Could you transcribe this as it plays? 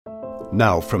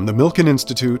Now from the Milken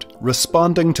Institute,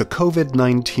 responding to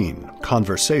COVID-19,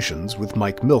 conversations with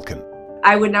Mike Milken.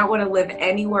 I would not want to live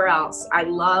anywhere else. I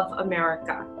love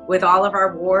America. With all of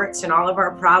our warts and all of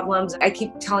our problems, I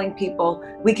keep telling people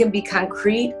we can be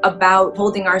concrete about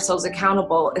holding ourselves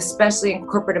accountable, especially in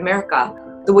corporate America,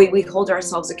 the way we hold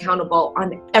ourselves accountable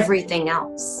on everything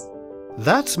else.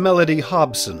 That's Melody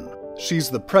Hobson. She's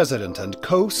the president and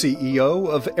co-CEO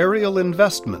of Ariel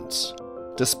Investments.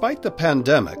 Despite the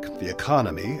pandemic, the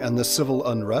economy, and the civil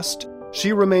unrest,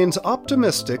 she remains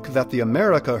optimistic that the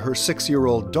America her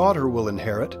 6-year-old daughter will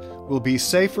inherit will be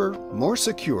safer, more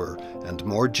secure, and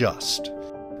more just.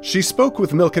 She spoke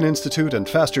with Milken Institute and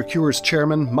Faster Cures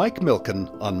chairman Mike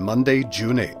Milken on Monday,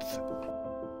 June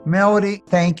 8th. Melody,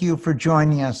 thank you for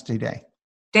joining us today.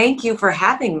 Thank you for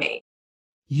having me.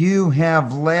 You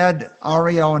have led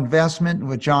Ariel Investment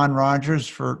with John Rogers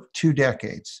for 2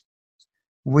 decades.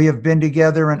 We have been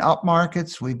together in up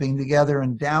markets, we've been together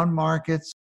in down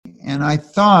markets, and I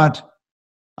thought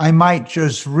I might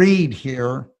just read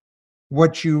here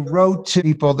what you wrote to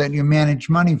people that you manage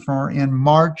money for in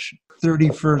March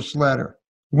 31st letter.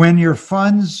 When your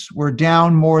funds were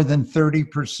down more than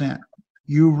 30%,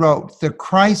 you wrote, "The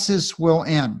crisis will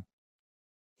end.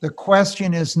 The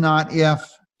question is not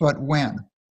if, but when.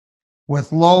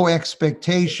 With low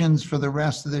expectations for the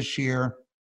rest of this year,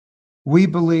 we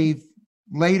believe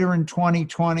later in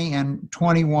 2020 and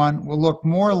 21 will look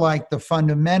more like the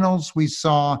fundamentals we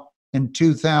saw in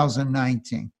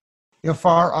 2019. If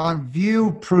our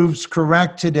view proves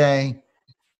correct today,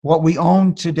 what we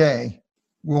own today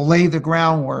will lay the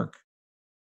groundwork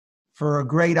for a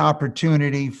great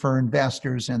opportunity for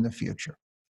investors in the future."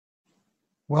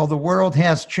 Well, the world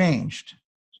has changed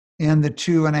in the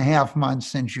 2.5 months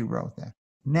since you wrote that.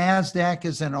 NASDAQ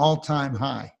is an all-time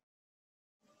high.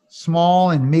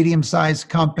 Small and medium-sized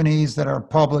companies that are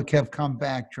public have come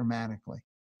back dramatically.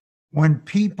 When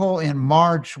people in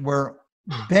March were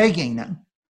begging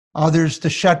others to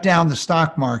shut down the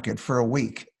stock market for a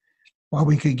week while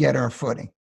we could get our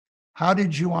footing, how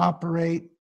did you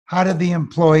operate? How did the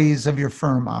employees of your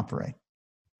firm operate?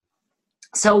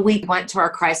 So we went to our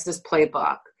crisis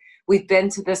playbook. We've been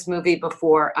to this movie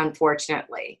before,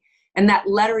 unfortunately. And that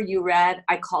letter you read,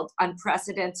 I called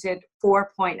unprecedented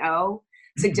 4.0.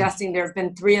 Suggesting there have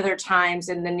been 3 other times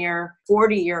in the near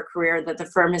 40-year career that the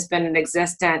firm has been in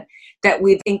existence that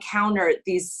we've encountered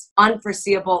these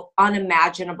unforeseeable,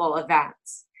 unimaginable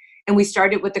events. And we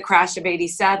started with the crash of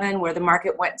 '87, where the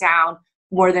market went down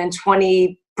more than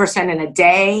 20% in a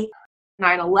day.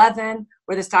 9/11,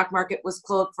 where the stock market was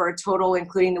closed for a total,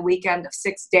 including the weekend, of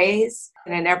 6 days.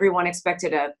 And then everyone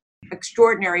expected an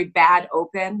extraordinary bad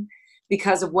open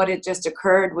because of what had just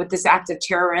occurred with this act of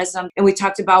terrorism. And we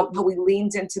talked about how we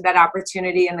leaned into that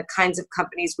opportunity and the kinds of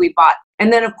companies we bought.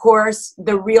 And then, of course,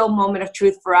 the real moment of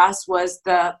truth for us was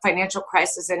the financial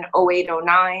crisis in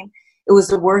 08-09. It was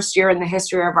the worst year in the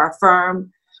history of our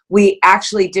firm. We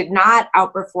actually did not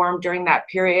outperform during that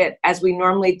period as we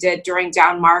normally did during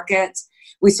down markets.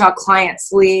 We saw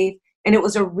clients leave, and it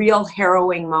was a real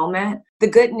harrowing moment. The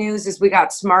good news is we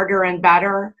got smarter and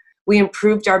better. We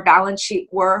improved our balance sheet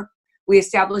work. We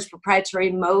established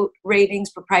proprietary moat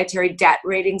ratings, proprietary debt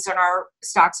ratings on our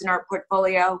stocks in our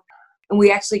portfolio. And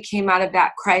we actually came out of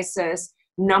that crisis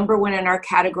number 1 in our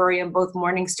category in both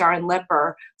Morningstar and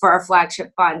Lipper for our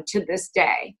flagship fund to this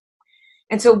day.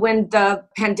 And so when the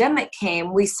pandemic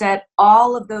came, we said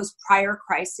all of those prior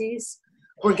crises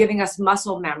were giving us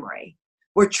muscle memory.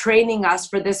 We're training us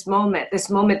for this moment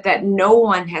that no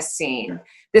one has seen,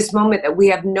 this moment that we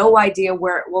have no idea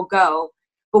where it will go.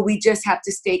 But we just have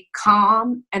to stay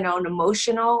calm and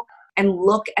unemotional and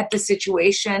look at the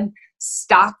situation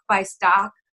stock by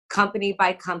stock, company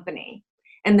by company.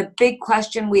 And the big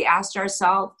question we asked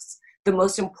ourselves, the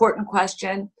most important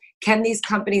question, can these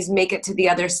companies make it to the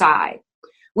other side?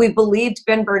 We believed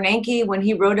Ben Bernanke when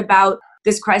he wrote about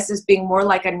this crisis being more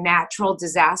like a natural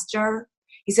disaster.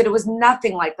 He said it was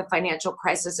nothing like the financial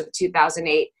crisis of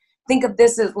 2008. Think of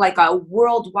this as like a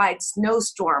worldwide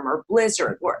snowstorm or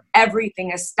blizzard where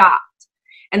everything is stopped.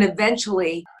 And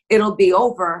eventually it'll be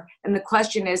over. And the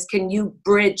question is, can you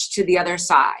bridge to the other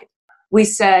side? We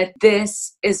said,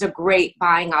 this is a great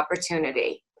buying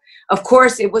opportunity. Of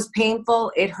course, it was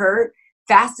painful. It hurt.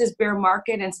 Fastest bear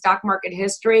market in stock market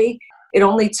history. It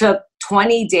only took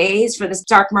 20 days for the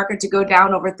stock market to go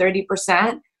down over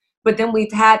 30%. But then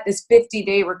we've had this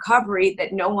 50-day recovery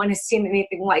that no one has seen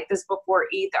anything like this before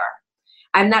either.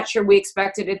 I'm not sure we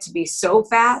expected it to be so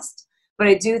fast, but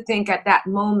I do think at that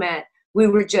moment, we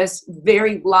were just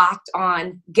very locked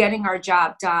on getting our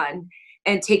job done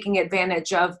and taking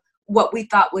advantage of what we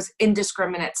thought was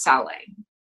indiscriminate selling.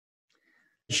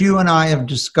 As you and I have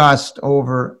discussed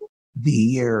over the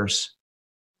years,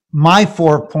 my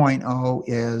 4.0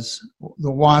 is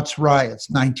the Watts riots,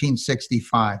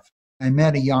 1965. I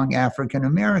met a young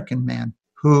African-American man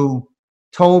who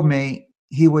told me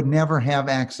he would never have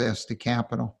access to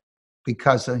capital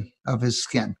because of his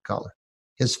skin color.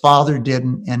 His father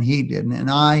didn't, and he didn't.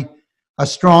 And I, a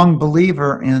strong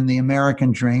believer in the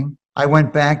American dream, I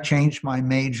went back, changed my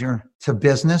major to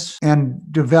business, and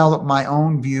developed my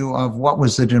own view of what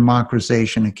was the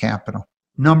democratization of capital.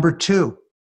 Number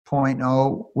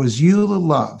 2.0 was Eula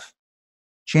Love.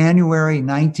 January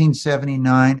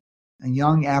 1979, a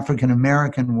young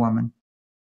African-American woman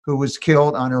who was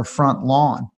killed on her front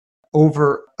lawn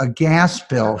over a gas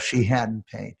bill she hadn't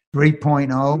paid.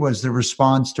 3.0 was the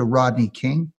response to Rodney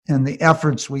King and the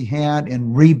efforts we had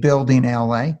in rebuilding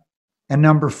LA. And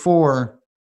number 4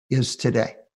 is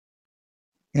today.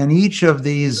 And each of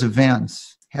these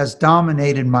events has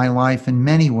dominated my life in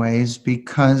many ways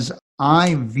because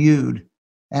I viewed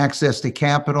access to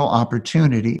capital,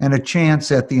 opportunity, and a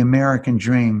chance at the American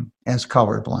dream as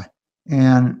colorblind.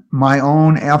 And my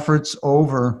own efforts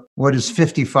over what is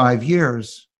 55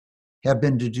 years have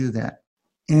been to do that.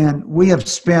 And we have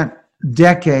spent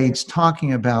decades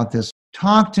talking about this.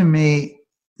 Talk to me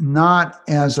not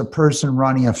as a person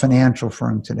running a financial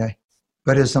firm today,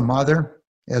 but as a mother,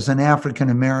 as an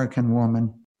African-American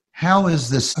woman. How has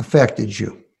this affected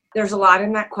you? There's a lot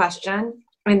in that question.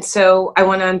 And so I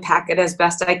want to unpack it as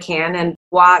best I can. And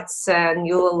Watts and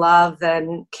Eula Love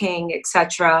and King,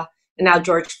 etc., and now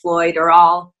George Floyd are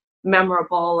all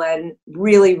memorable and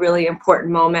really, really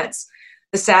important moments.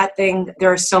 The sad thing,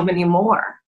 there are so many more.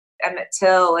 Emmett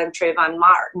Till and Trayvon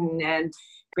Martin and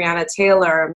Breonna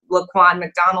Taylor, Laquan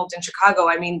McDonald in Chicago.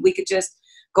 I mean, we could just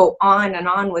go on and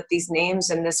on with these names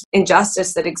and this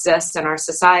injustice that exists in our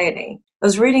society. I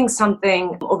was reading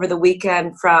something over the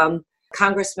weekend from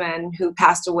Congressman who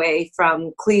passed away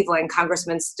from Cleveland,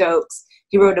 Congressman Stokes.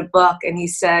 He wrote a book and he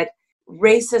said,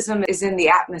 racism is in the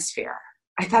atmosphere.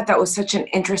 I thought that was such an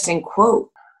interesting quote.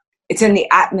 It's in the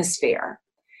atmosphere.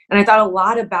 And I thought a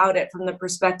lot about it from the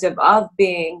perspective of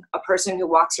being a person who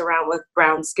walks around with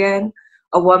brown skin,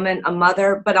 a woman, a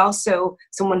mother, but also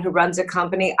someone who runs a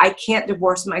company. I can't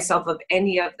divorce myself of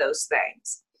any of those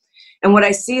things. And what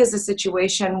I see is a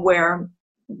situation where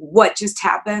what just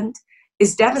happened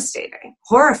is devastating,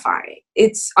 horrifying.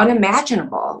 It's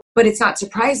unimaginable, but it's not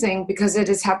surprising because it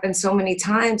has happened so many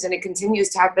times and it continues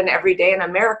to happen every day in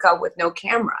America with no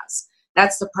cameras.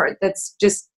 That's the part that's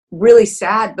just really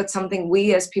sad, but something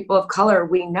we as people of color,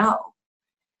 we know.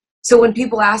 So when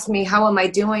people ask me, how am I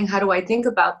doing? How do I think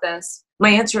about this? My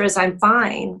answer is I'm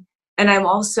fine. And I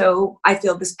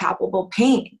feel this palpable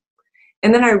pain.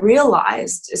 And then I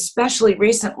realized, especially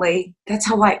recently, that's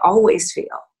how I always feel.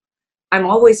 I'm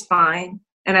always fine,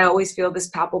 and I always feel this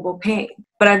palpable pain,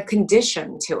 but I'm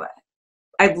conditioned to it.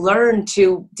 I've learned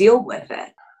to deal with it.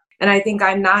 And I think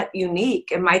I'm not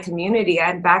unique in my community.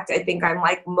 In fact, I think I'm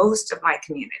like most of my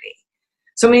community.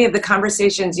 So many of the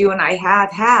conversations you and I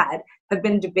have had have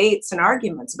been debates and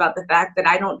arguments about the fact that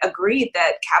I don't agree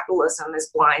that capitalism is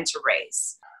blind to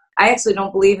race. I actually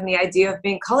don't believe in the idea of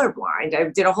being colorblind. I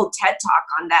did a whole TED talk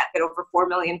on that over 4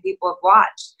 million people have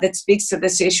watched that speaks to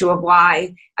this issue of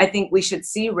why I think we should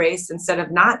see race instead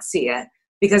of not see it,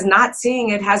 because not seeing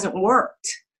it hasn't worked.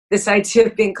 This idea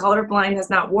of being colorblind has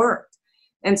not worked.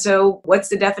 And so what's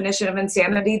the definition of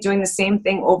insanity? Doing the same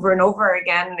thing over and over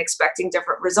again and expecting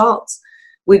different results.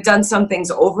 We've done some things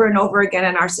over and over again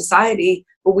in our society,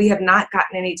 but we have not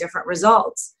gotten any different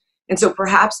results. And so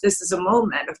perhaps this is a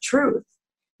moment of truth.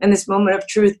 And this moment of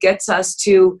truth gets us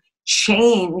to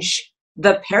change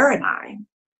the paradigm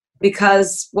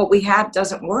because what we have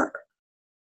doesn't work.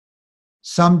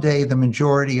 Someday, the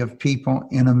majority of people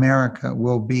in America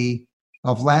will be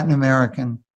of Latin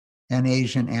American and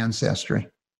Asian ancestry.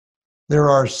 There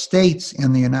are states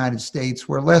in the United States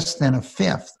where less than a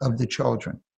fifth of the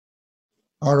children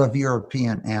are of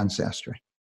European ancestry.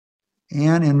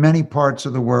 And in many parts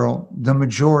of the world, the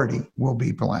majority will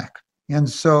be Black. And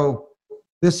so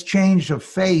this change of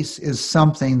face is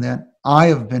something that I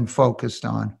have been focused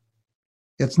on.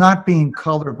 It's not being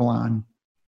colorblind.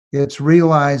 It's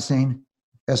realizing,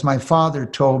 as my father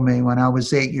told me when I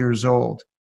was 8 years old,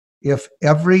 if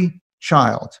every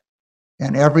child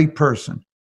and every person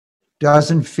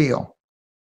doesn't feel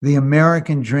the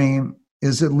American dream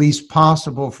is at least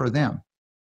possible for them,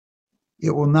 it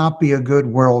will not be a good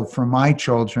world for my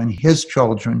children, his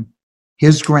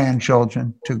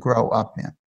grandchildren to grow up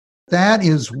in. That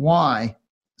is why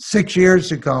 6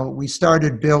 years ago, we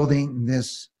started building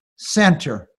this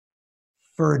center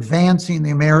for advancing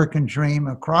the American dream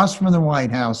across from the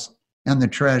White House and the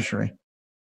Treasury.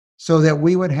 so that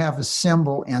we would have a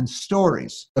symbol and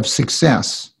stories of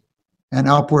success and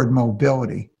upward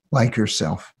mobility like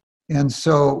yourself. And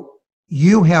so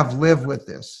you have lived with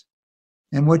this.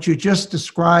 And what you just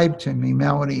described to me,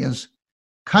 Melody, is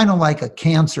kind of like a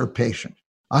cancer patient.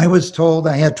 I was told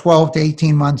I had 12 to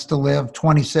 18 months to live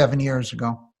 27 years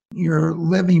ago. You're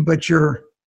living, but you're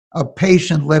a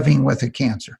patient living with a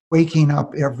cancer, waking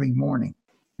up every morning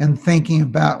and thinking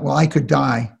about, well, I could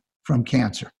die from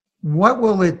cancer. What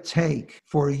will it take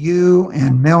for you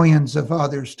and millions of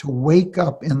others to wake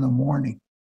up in the morning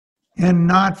and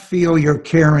not feel you're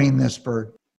carrying this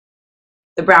burden?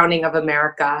 The browning of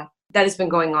America, that has been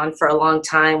going on for a long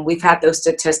time. We've had those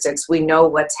statistics. We know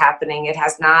what's happening. It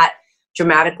has not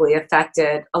dramatically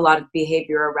affected a lot of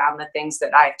behavior around the things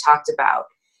that I've talked about.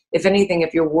 If anything,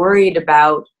 if you're worried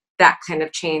about that kind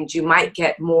of change, you might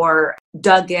get more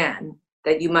dug in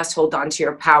that you must hold on to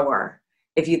your power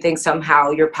if you think somehow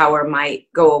your power might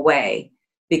go away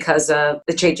because of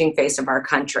the changing face of our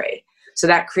country. So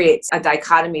that creates a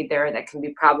dichotomy there that can be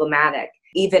problematic,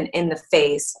 even in the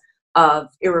face of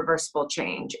irreversible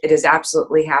change. It is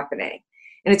absolutely happening.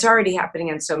 And it's already happening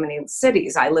in so many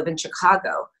cities. I live in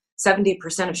Chicago.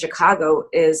 70% of Chicago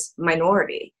is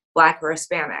minority, Black or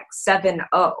Hispanic, 7-0.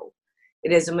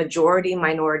 It is a majority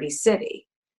minority city.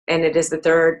 And it is the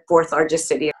third, fourth largest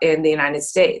city in the United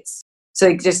States. So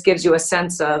it just gives you a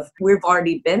sense of we've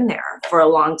already been there for a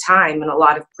long time in a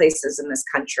lot of places in this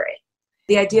country.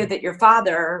 The idea that your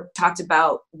father talked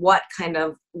about what kind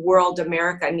of world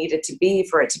America needed to be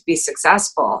for it to be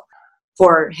successful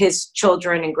for his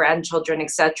children and grandchildren,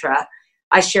 etc.,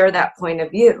 I share that point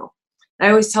of view. I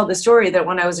always tell the story that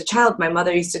when I was a child, my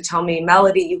mother used to tell me,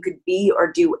 Melody, you could be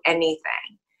or do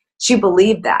anything. She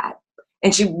believed that.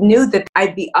 And she knew that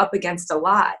I'd be up against a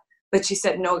lot, but she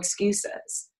said, no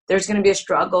excuses. There's going to be a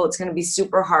struggle. It's going to be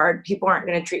super hard. People aren't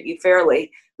going to treat you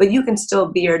fairly, but you can still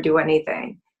be or do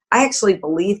anything. I actually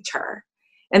believed her.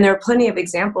 And there are plenty of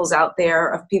examples out there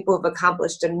of people who've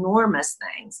accomplished enormous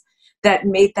things that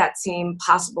made that seem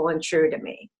possible and true to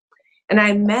me. And I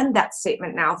amend that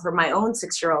statement now for my own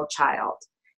 6-year-old child,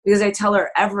 because I tell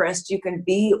her, Everest, you can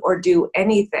be or do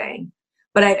anything.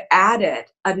 But I've added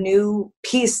a new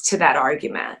piece to that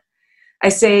argument. I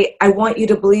say, I want you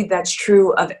to believe that's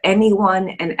true of anyone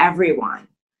and everyone,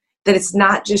 that it's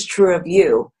not just true of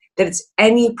you, that it's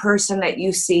any person that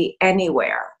you see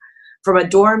anywhere, from a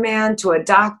doorman to a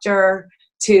doctor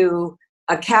to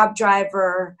a cab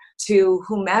driver to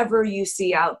whomever you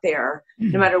see out there,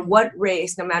 no matter what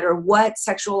race, no matter what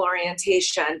sexual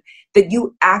orientation, that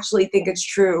you actually think it's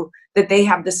true that they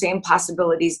have the same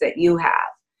possibilities that you have.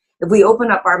 If we open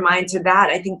up our mind to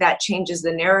that, I think that changes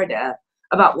the narrative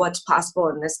about what's possible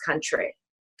in this country.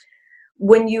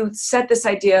 When you set this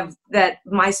idea of that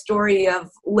my story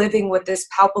of living with this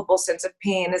palpable sense of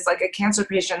pain is like a cancer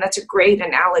patient, that's a great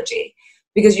analogy,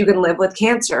 because you can live with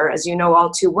cancer, as you know all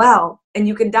too well, and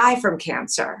you can die from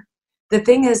cancer. The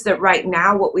thing is that right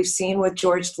now, what we've seen with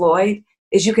George Floyd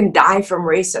is you can die from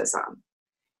racism.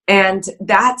 And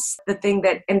that's the thing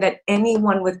that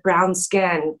anyone with brown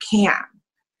skin can.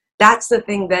 That's the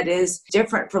thing that is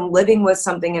different from living with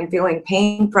something and feeling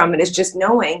pain from it, is just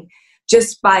knowing,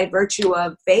 just by virtue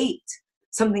of fate,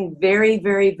 something very,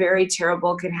 very, very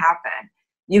terrible can happen.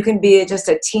 You can be just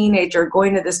a teenager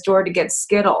going to the store to get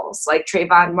Skittles like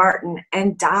Trayvon Martin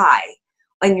and die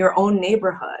in your own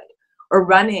neighborhood, or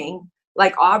running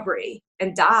like Aubrey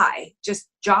and die just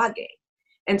jogging.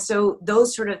 And so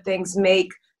those sort of things make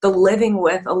the living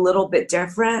with a little bit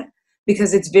different,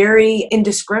 because it's very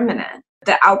indiscriminate.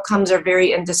 The outcomes are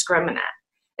very indiscriminate.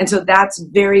 And so that's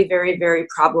very, very, very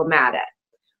problematic.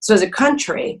 So as a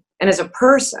country and as a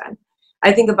person,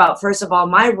 I think about, first of all,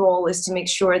 my role is to make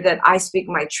sure that I speak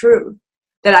my truth,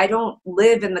 that I don't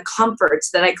live in the comforts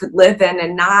that I could live in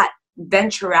and not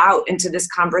venture out into this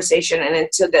conversation and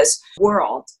into this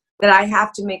world, that I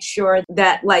have to make sure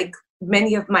that, like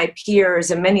many of my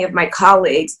peers and many of my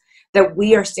colleagues, that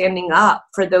we are standing up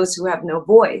for those who have no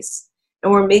voice.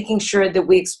 And we're making sure that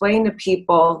we explain to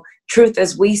people truth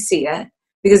as we see it.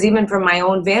 Because even from my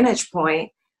own vantage point,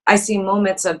 I see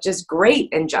moments of just great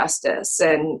injustice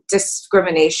and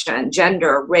discrimination,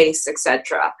 gender, race,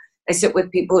 etc. I sit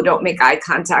with people who don't make eye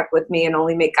contact with me and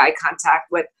only make eye contact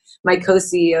with my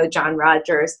co-CEO, John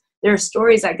Rogers. There are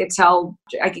stories I could tell.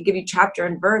 I could give you chapter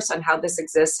and verse on how this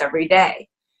exists every day.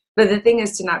 But the thing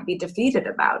is to not be defeated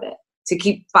about it, to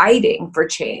keep fighting for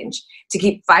change, to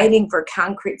keep fighting for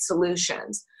concrete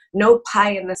solutions, no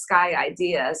pie in the sky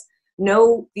ideas,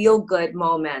 no feel-good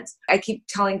moments. I keep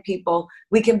telling people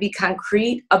we can be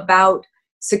concrete about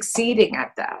succeeding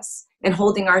at this and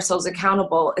holding ourselves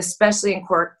accountable, especially in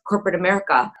corporate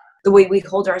America. the way we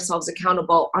hold ourselves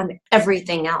accountable on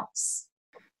everything else.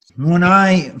 When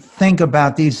I think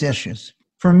about these issues,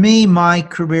 for me, my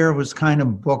career was kind of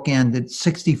bookended.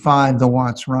 65, the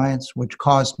Watts riots, which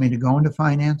caused me to go into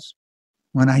finance,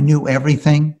 when I knew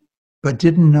everything, but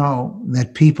didn't know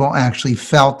that people actually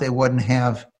felt they wouldn't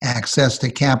have access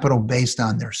to capital based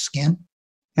on their skin.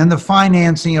 And the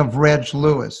financing of Reg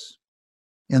Lewis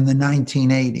in the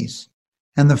 1980s.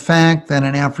 And the fact that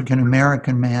an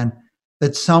African-American man,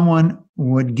 that someone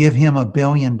would give him $1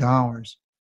 billion.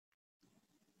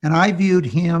 And I viewed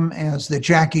him as the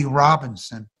Jackie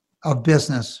Robinson of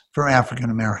business for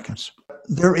African-Americans.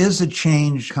 There is a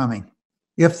change coming.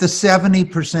 If the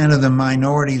 70% of the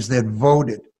minorities that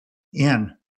voted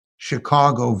in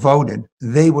Chicago voted,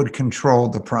 they would control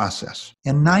the process.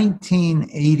 In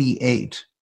 1988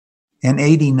 and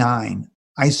 89,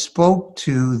 I spoke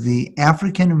to the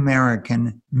African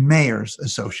American Mayors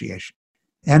Association.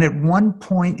 And at one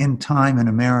point in time in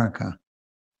America,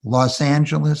 Los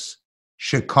Angeles,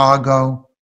 Chicago,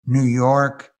 New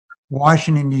York,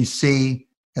 Washington, D.C.,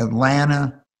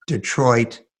 Atlanta,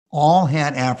 Detroit, all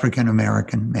had African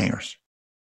American mayors.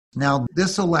 Now,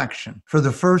 this election, for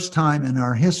the first time in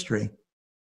our history,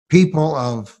 people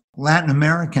of Latin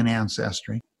American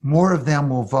ancestry, more of them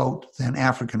will vote than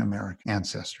African American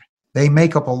ancestry. They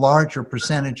make up a larger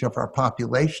percentage of our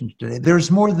population today.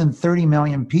 There's more than 30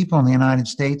 million people in the United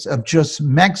States of just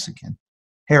Mexican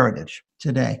heritage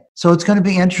today. So it's going to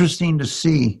be interesting to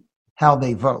see how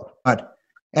they vote. But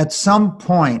at some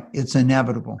point, it's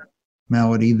inevitable,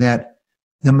 Melody, that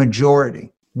the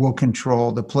majority will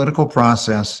control the political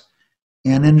process.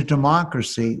 And in a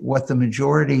democracy, what the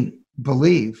majority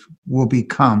believe will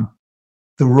become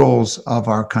the rules of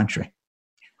our country.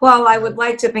 Well, I would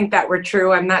like to think that were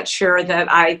true. I'm not sure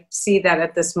that I see that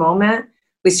at this moment.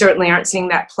 We certainly aren't seeing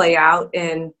that play out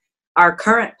in our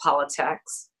current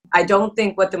politics. I don't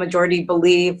think what the majority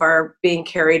believe are being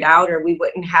carried out, or we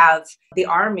wouldn't have the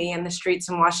army in the streets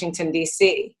in Washington,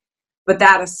 D.C. But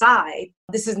that aside,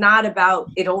 this is not about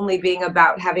it only being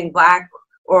about having Black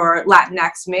or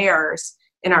Latinx mayors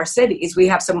in our cities. We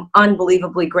have some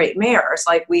unbelievably great mayors.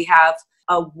 Like we have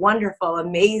a wonderful,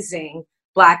 amazing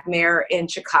Black mayor in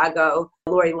Chicago,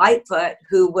 Lori Lightfoot,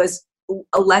 who was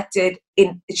elected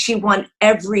she won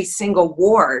every single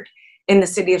ward in the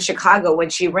city of Chicago when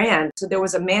she ran. So there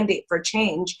was a mandate for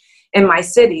change in my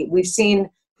city. We've seen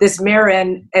this mayor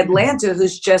in Atlanta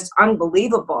who's just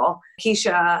unbelievable,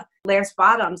 Keisha Lance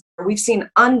Bottoms. We've seen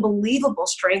unbelievable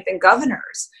strength in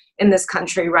governors in this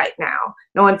country right now.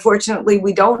 Now, unfortunately,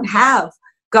 we don't have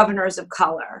governors of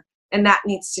color, and that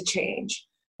needs to change.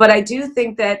 But I do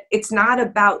think that it's not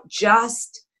about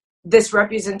just this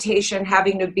representation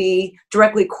having to be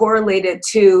directly correlated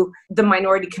to the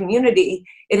minority community.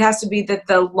 It has to be that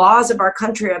the laws of our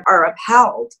country are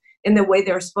upheld in the way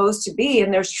they're supposed to be,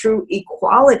 and there's true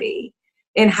equality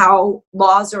in how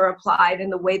laws are applied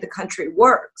and the way the country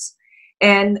works.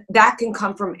 And that can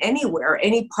come from anywhere,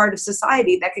 any part of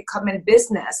society. That could come in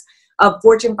business. A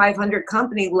Fortune 500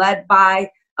 company led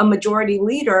by a majority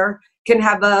leader can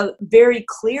have a very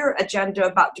clear agenda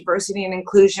about diversity and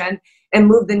inclusion and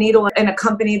move the needle in a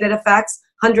company that affects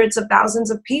hundreds of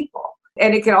thousands of people.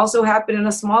 And it can also happen in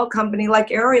a small company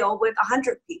like Ariel with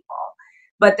 100 people,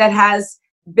 but that has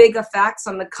big effects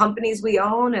on the companies we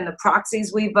own and the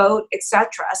proxies we vote, etc.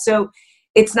 So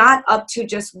it's not up to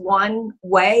just one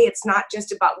way. It's not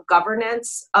just about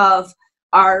governance of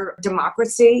our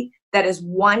democracy. That is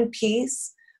one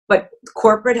piece. But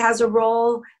corporate has a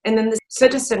role, and then the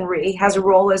citizenry has a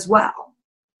role as well.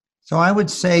 So I would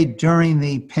say during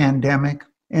the pandemic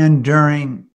and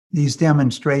during these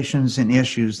demonstrations and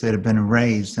issues that have been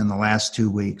raised in the last 2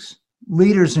 weeks,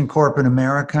 leaders in corporate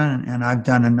America, and I've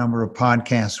done a number of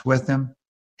podcasts with them,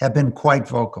 have been quite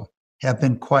vocal, have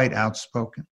been quite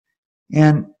outspoken.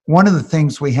 And one of the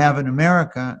things we have in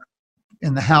America,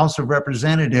 in the House of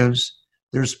Representatives,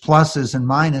 there's pluses and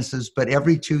minuses, but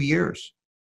every 2 years,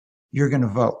 you're going to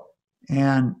vote.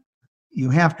 And you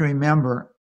have to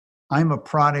remember, I'm a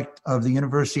product of the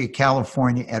University of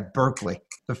California at Berkeley.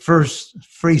 The first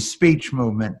free speech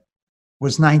movement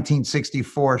was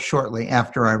 1964, shortly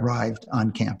after I arrived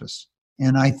on campus.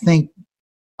 And I think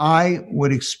I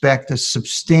would expect a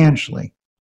substantially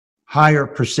higher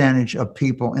percentage of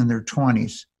people in their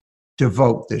 20s to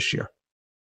vote this year,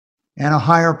 and a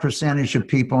higher percentage of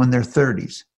people in their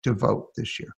 30s to vote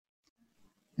this year.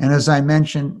 And as I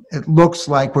mentioned, it looks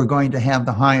like we're going to have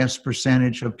the highest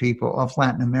percentage of people of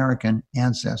Latin American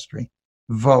ancestry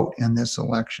vote in this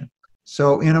election.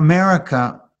 So in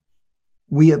America,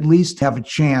 we at least have a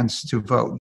chance to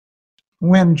vote.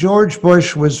 When George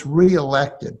Bush was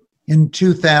reelected in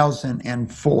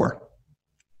 2004.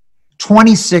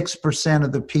 26%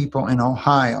 of the people in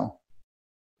Ohio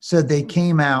said they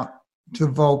came out to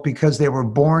vote because they were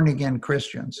born again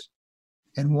Christians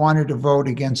and wanted to vote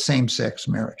against same-sex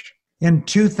marriage. In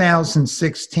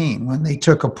 2016, when they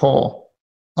took a poll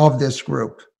of this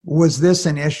group, was this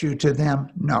an issue to them?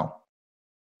 No.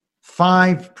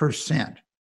 5%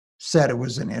 said it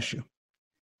was an issue.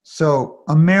 So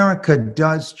America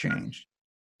does change.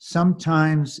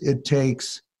 Sometimes it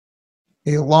takes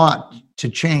a lot to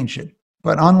change it.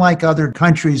 But unlike other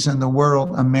countries in the world,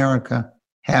 America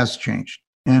has changed.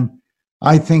 And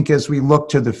I think as we look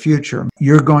to the future,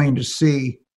 you're going to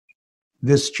see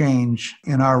this change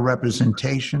in our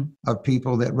representation of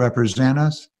people that represent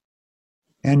us.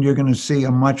 And you're going to see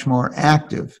a much more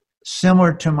active,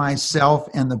 similar to myself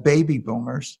and the baby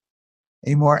boomers,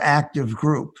 a more active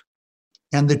group.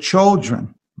 And the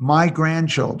children, my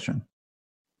grandchildren,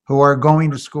 who are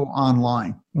going to school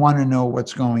online, want to know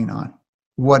what's going on,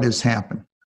 what has happened.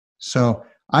 So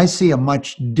I see a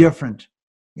much different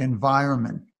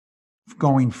environment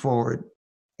going forward.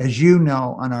 As you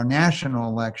know, on our national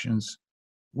elections,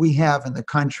 we have in the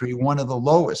country one of the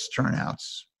lowest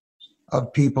turnouts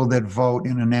of people that vote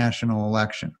in a national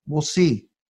election. We'll see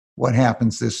what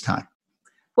happens this time.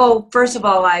 Well, first of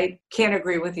all, I can't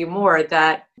agree with you more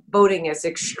that voting is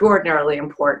extraordinarily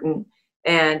important.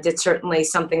 And it's certainly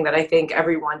something that I think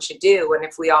everyone should do. And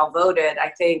if we all voted,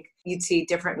 I think you'd see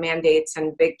different mandates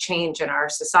and big change in our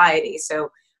society. So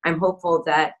I'm hopeful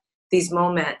that these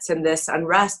moments and this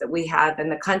unrest that we have in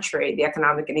the country, the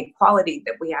economic inequality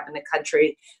that we have in the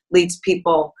country, leads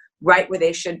people right where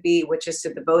they should be, which is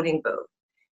to the voting booth.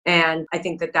 And I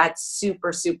think that that's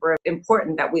super, super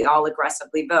important that we all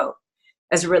aggressively vote.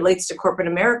 As it relates to corporate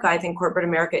America, I think corporate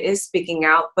America is speaking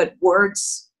out, but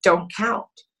words don't count.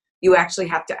 You actually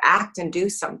have to act and do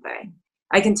something.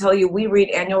 I can tell you, we read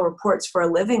annual reports for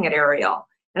a living at Ariel.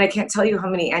 And I can't tell you how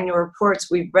many annual reports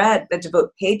we've read that devote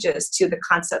pages to the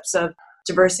concepts of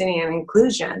diversity and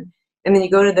inclusion. And then you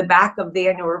go to the back of the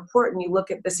annual report and you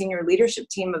look at the senior leadership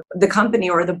team of the company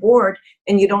or the board,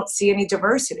 and you don't see any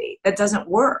diversity. That doesn't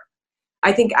work.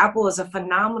 I think Apple is a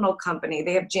phenomenal company.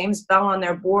 They have James Bell on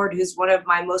their board, who's one of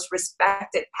my most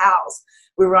respected pals.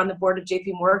 We were on the board of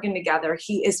JP Morgan together.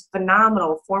 He is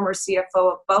phenomenal, former CFO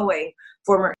of Boeing,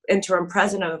 former interim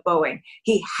president of Boeing.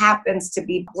 He happens to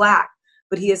be Black,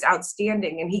 but he is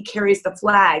outstanding, and he carries the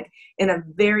flag in a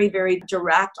very, very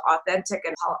direct, authentic,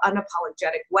 and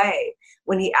unapologetic way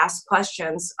when he asks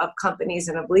questions of companies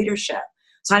and of leadership.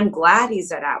 So I'm glad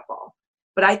he's at Apple.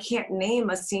 But I can't name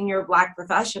a senior Black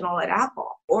professional at Apple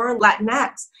or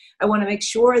Latinx. I want to make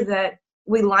sure that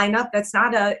we line up. That's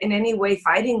not in any way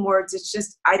fighting words. It's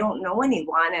just I don't know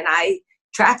anyone, and I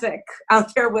traffic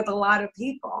out there with a lot of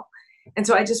people. And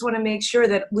so I just want to make sure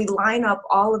that we line up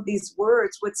all of these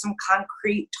words with some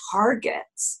concrete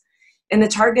targets. And the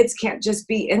targets can't just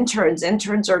be interns.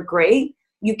 Interns are great.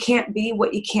 You can't be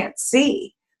what you can't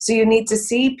see. So you need to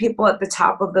see people at the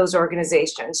top of those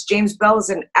organizations. James Bell is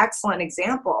an excellent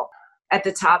example at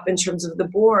the top in terms of the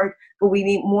board, but we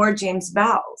need more James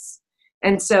Bells.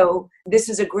 And so this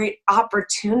is a great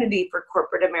opportunity for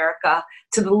corporate America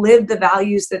to live the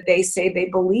values that they say they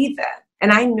believe in.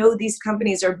 And I know these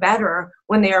companies are better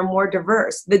when they are more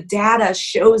diverse. The data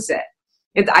shows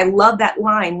it. I love that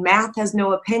line, math has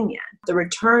no opinion. The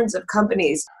returns of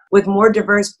companies with more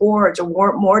diverse boards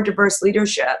or more diverse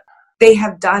leadership, they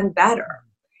have done better.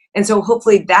 And so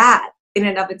hopefully that in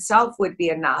and of itself would be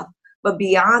enough. But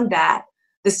beyond that,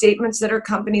 the statements that our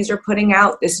companies are putting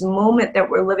out, this moment that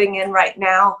we're living in right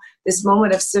now, this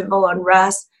moment of civil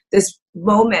unrest, this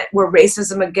moment where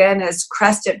racism again has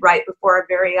crested right before our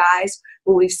very eyes,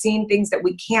 where we've seen things that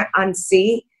we can't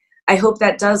unsee. I hope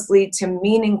that does lead to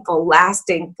meaningful,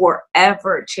 lasting,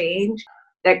 forever change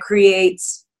that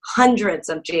creates hundreds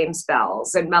of James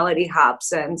Bells and Mellody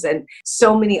Hobsons and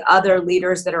so many other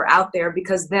leaders that are out there,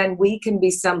 because then we can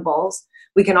be symbols.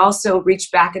 We can also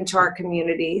reach back into our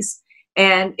communities,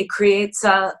 and it creates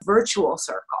a virtual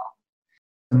circle.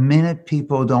 The minute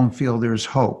people don't feel there's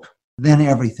hope, then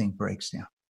everything breaks down.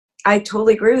 I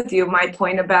totally agree with you. My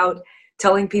point about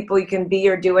telling people you can be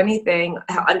or do anything,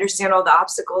 understand all the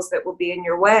obstacles that will be in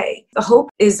your way. The hope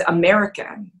is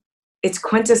American. It's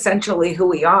quintessentially who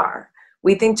we are.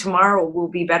 We think tomorrow will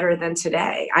be better than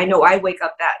today. I know I wake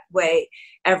up that way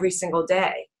every single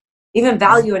day. Even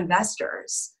value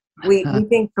investors, we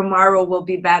think tomorrow will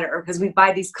be better because we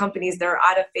buy these companies that are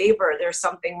out of favor. There's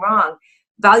something wrong.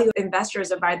 Value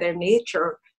investors are by their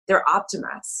nature, they're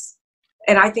optimists.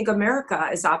 And I think America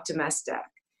is optimistic.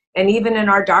 And even in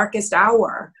our darkest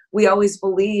hour, we always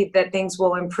believe that things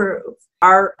will improve.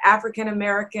 Our African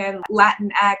American,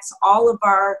 Latinx, all of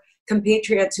our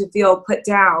compatriots who feel put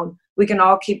down, we can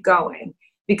all keep going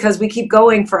because we keep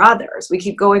going for others. We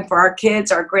keep going for our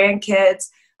kids, our grandkids.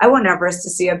 I want Everest to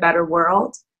see a better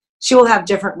world. She will have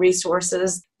different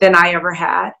resources than I ever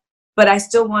had, but I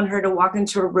still want her to walk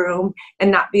into a room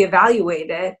and not be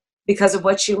evaluated because of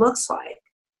what she looks like.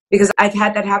 Because I've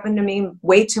had that happen to me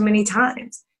way too many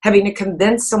times, having to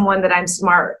convince someone that I'm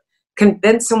smart,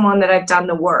 convince someone that I've done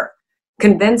the work,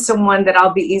 convince someone that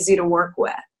I'll be easy to work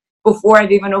with before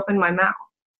I've even opened my mouth.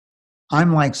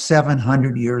 I'm like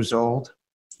 700 years old.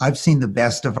 I've seen the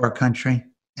best of our country,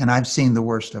 and I've seen the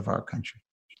worst of our country.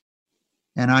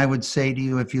 And I would say to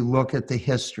you, if you look at the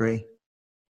history,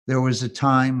 there was a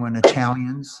time when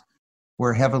Italians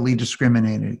were heavily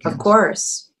discriminated against. Of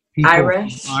course. People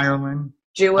Irish, from Ireland.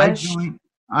 Jewish.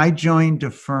 I joined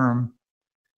a firm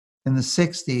in the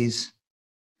 60s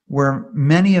where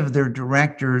many of their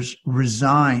directors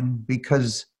resigned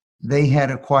because they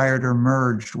had acquired or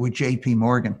merged with JP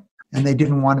Morgan, and they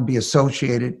didn't want to be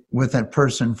associated with a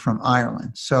person from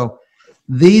Ireland. So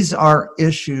these are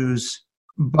issues.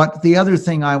 But the other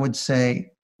thing I would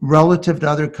say, relative to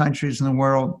other countries in the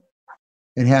world,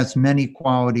 it has many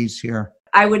qualities here.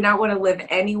 I would not want to live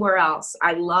anywhere else.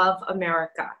 I love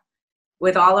America.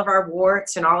 With all of our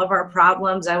warts and all of our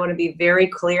problems, I want to be very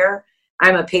clear.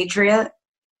 I'm a patriot,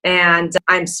 and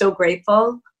I'm so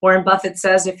grateful. Warren Buffett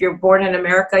says, if you're born in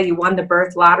America, you won the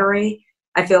birth lottery.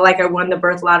 I feel like I won the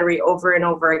birth lottery over and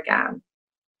over again.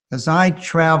 As I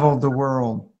travel the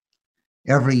world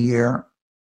every year,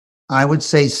 I would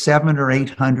say 700 or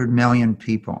 800 million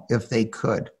people, if they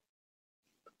could,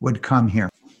 would come here.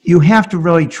 You have to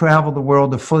really travel the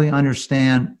world to fully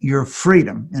understand your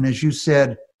freedom. And as you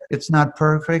said, it's not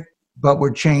perfect, but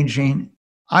we're changing.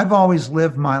 I've always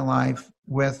lived my life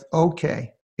with,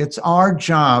 okay, it's our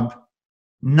job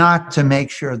not to make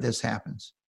sure this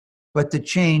happens, but to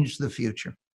change the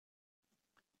future.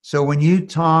 So when you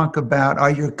talk about,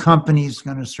 are your companies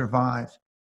going to survive?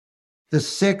 The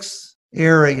sixth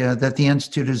area that the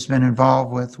Institute has been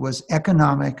involved with was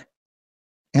economic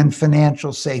and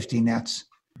financial safety nets.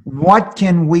 What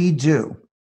can we do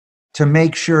to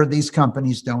make sure these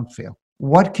companies don't fail?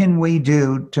 What can we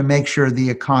do to make sure the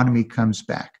economy comes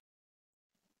back?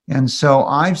 And so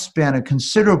I've spent a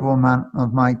considerable amount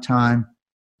of my time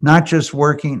not just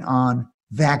working on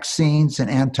vaccines and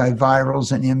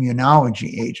antivirals and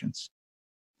immunology agents,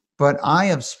 but I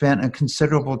have spent a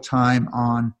considerable time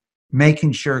on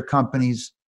making sure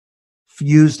companies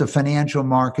use the financial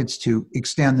markets to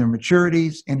extend their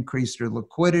maturities, increase their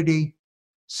liquidity,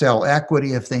 sell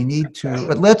equity if they need to.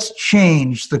 But let's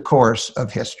change the course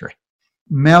of history.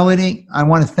 Melody, I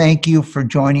want to thank you for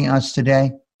joining us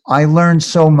today. I learned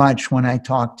so much when I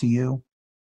talked to you,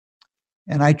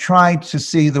 and I tried to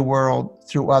see the world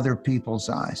through other people's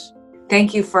eyes.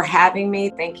 Thank you for having me.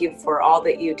 Thank you for all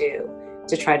that you do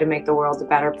to try to make the world a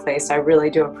better place. I really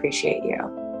do appreciate you.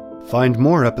 Find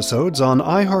more episodes on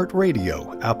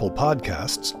iHeartRadio, Apple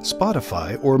Podcasts,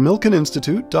 Spotify, or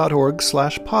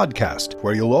milkeninstitute.org/podcast,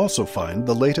 where you'll also find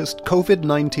the latest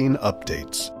COVID-19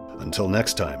 updates. Until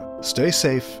next time, stay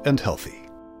safe and healthy.